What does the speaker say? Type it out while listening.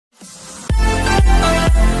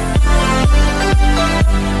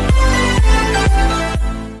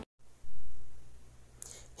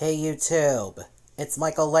Hey YouTube, it's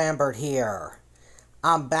Michael Lambert here.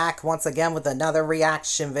 I'm back once again with another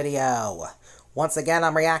reaction video. Once again,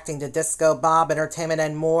 I'm reacting to Disco Bob Entertainment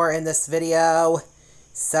and More in this video.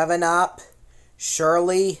 7-Up,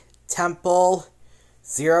 Shirley, Temple,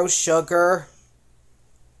 Zero Sugar,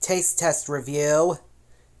 Taste Test Review.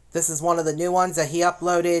 This is one of the new ones that he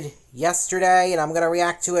uploaded yesterday, and I'm going to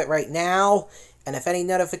react to it right now. And if any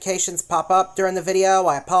notifications pop up during the video,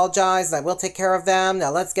 I apologize, and I will take care of them. Now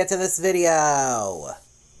let's get to this video.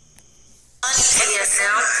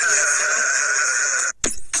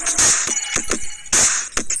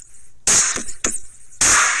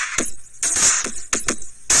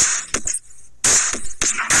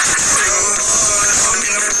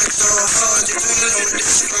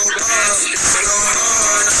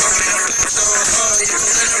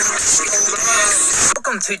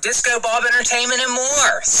 Welcome to Disco Bob Entertainment and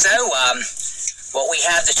More. So, what we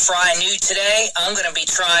have to try new today, I'm going to be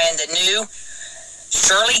trying the new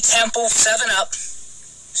Shirley Temple 7-Up.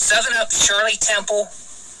 7-Up Shirley Temple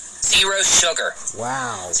Zero Sugar.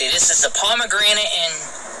 Wow. See, this is the pomegranate and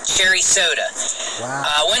cherry soda. Wow.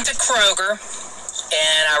 I went to Kroger,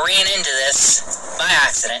 and I ran into this by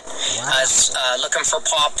accident. Wow. I was looking for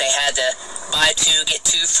pop. They had to buy 2, get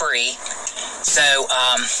 2 free. So,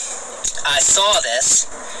 I saw this.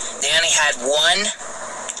 They only had 1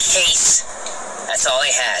 case. That's all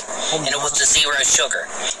they had. And it was the Zero Sugar.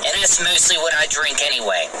 And that's mostly what I drink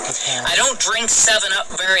anyway. Okay. I don't drink 7-Up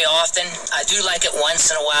very often. I do like it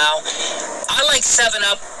once in a while. I like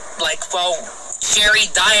 7-Up,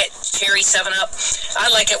 diet cherry 7-Up.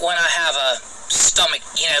 I like it when I have a stomach,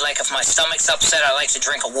 like if my stomach's upset, I like to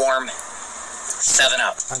drink a warm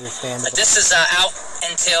 7-Up. Understandable. But this is out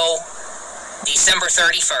until December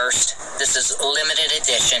 31st. This is limited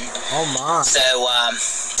edition. Oh my. So,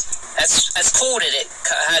 that's cool that it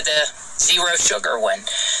had the Zero Sugar one.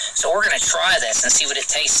 So we're going to try this and see what it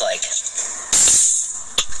tastes like.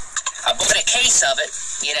 I bought a case of it,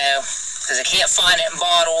 because I can't find it in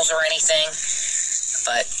bottles or anything.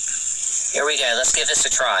 But, here we go. Let's give this a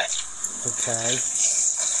try. Okay.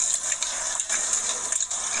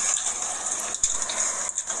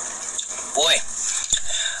 Boy,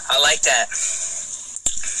 I like that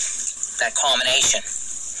combination.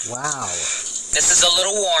 Wow. This is a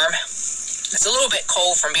little warm. It's a little bit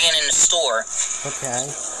cold from being in the store. Okay.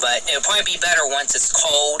 But it'll probably be better once it's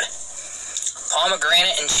cold.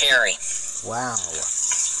 Pomegranate and cherry. Wow.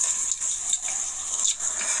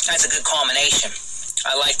 That's a good combination.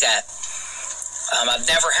 I like that. I've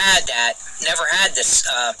never had that. Never had this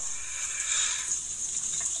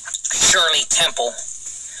Shirley Temple.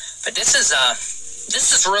 But this is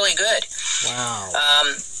really good. Wow.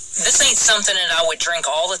 This ain't something that I would drink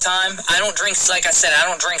all the time. I don't drink, like I said, I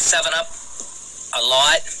don't drink 7-Up a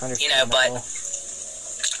lot, but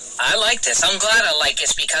I like this. I'm glad I like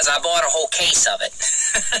this because I bought a whole case of it.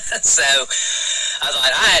 So I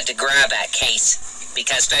thought I had to grab that case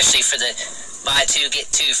because especially for the buy 2,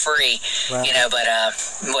 get 2 free, right. But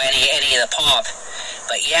any of the pop.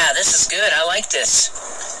 But yeah, this is good. I like this.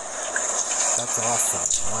 That's awesome.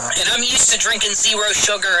 Wow. And I'm used to drinking Zero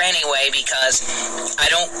Sugar anyway because I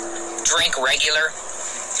don't drink regular,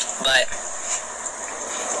 but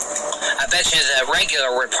I bet you the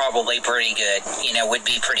regular would probably pretty good, would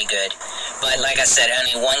be pretty good. But like I said,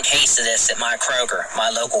 only 1 case of this at my Kroger,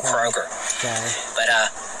 my local Kroger. Okay. But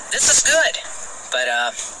this is good. But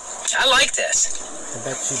I like this. I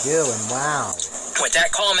bet you do, and wow. With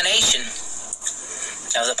that combination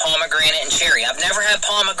of the pomegranate and cherry. I've never had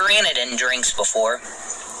pomegranate in drinks before,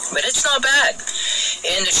 but it's not bad.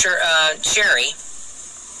 And the cherry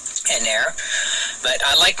in there. But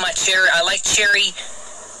I like my cherry. I like cherry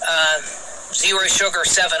Zero Sugar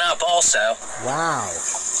 7-Up also. Wow.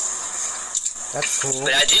 That's cool.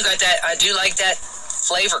 But I do like that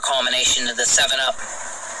flavor combination of the 7-Up.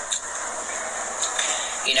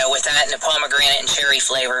 With that and the pomegranate and cherry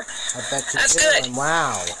flavor. I bet you That's do, good. and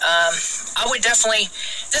wow. I would definitely,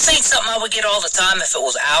 this ain't something I would get all the time if it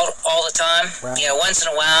was out all the time. Right. Once in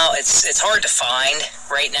a while, it's hard to find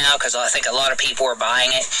right now because I think a lot of people are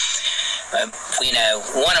buying it.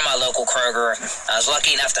 One of my local Kroger, I was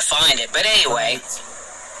lucky enough to find it. But anyway,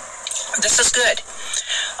 This is good.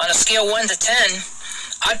 On a scale 1 to 10,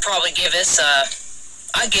 I'd probably give this,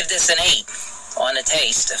 I'd give this an 8 on the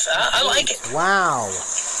taste. I like it. Wow.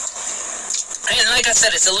 And like I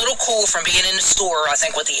said, it's a little cool from being in the store, I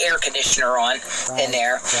think, with the air conditioner on in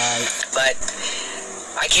there. Right. But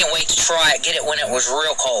I can't wait to try it, get it when it was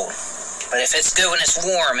real cold. But if it's good when it's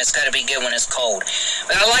warm, it's got to be good when it's cold.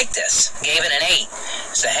 But I like this. Gave it an 8.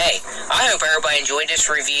 So, hey, I hope everybody enjoyed this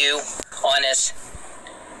review on this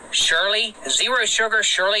Shirley, Zero Sugar,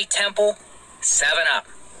 Shirley Temple, 7-Up.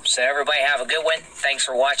 So everybody have a good one. Thanks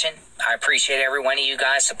for watching. I appreciate every one of you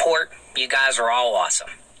guys' support. You guys are all awesome.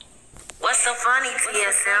 What's so funny,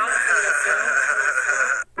 TSM?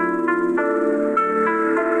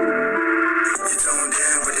 You tuned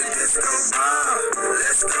in with the disco bob.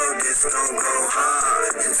 Let's go disco, go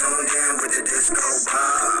hard. You tuned in with the disco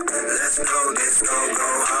bob. Let's go disco, go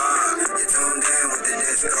hard. You tuned in with the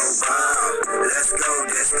disco bob. Let's go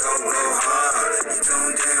disco, go hard. You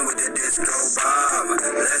tuned in with the disco bob.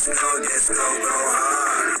 Let's go disco, go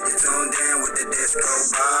hard. You tuned in with the disco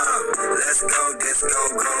bob. Let's go disco,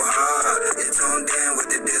 go hard. You tuned in with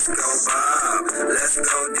the disco bob. Let's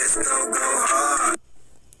go disco, go hard.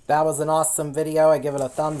 That was an awesome video. I give it a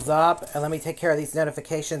thumbs up. And let me take care of these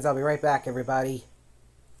notifications. I'll be right back, everybody.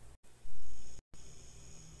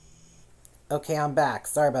 Okay, I'm back.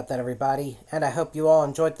 Sorry about that, everybody. And I hope you all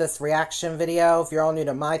enjoyed this reaction video. If you're all new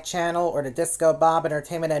to my channel or to Disco Bob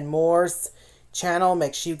Entertainment and More's channel,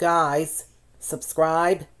 make sure you guys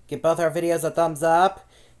subscribe. Give both our videos a thumbs up.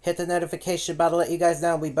 Hit the notification bell to let you guys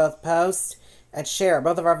know when we both post. And share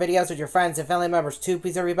both of our videos with your friends and family members too,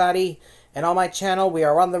 please, everybody. And on my channel, we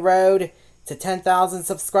are on the road to 10,000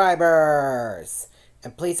 subscribers.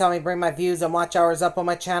 And please help me bring my views and watch hours up on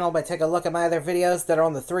my channel by taking a look at my other videos that are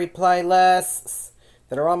on the 3 playlists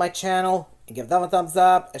that are on my channel. And give them a thumbs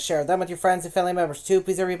up and share them with your friends and family members too,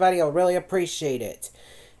 please, everybody. I'll really appreciate it.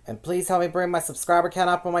 And please help me bring my subscriber count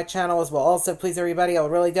up on my channel as well. Also, please, everybody, I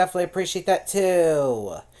would really definitely appreciate that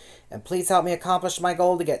too. And please help me accomplish my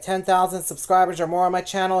goal to get 10,000 subscribers or more on my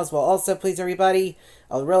channel as well. Also, please, everybody,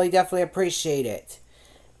 I would really definitely appreciate it.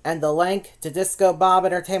 And the link to Disco Bob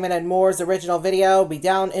Entertainment and More's original video will be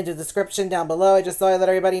down in the description down below. I just thought I'd let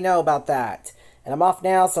everybody know about that. And I'm off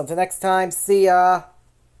now, so until next time, see ya!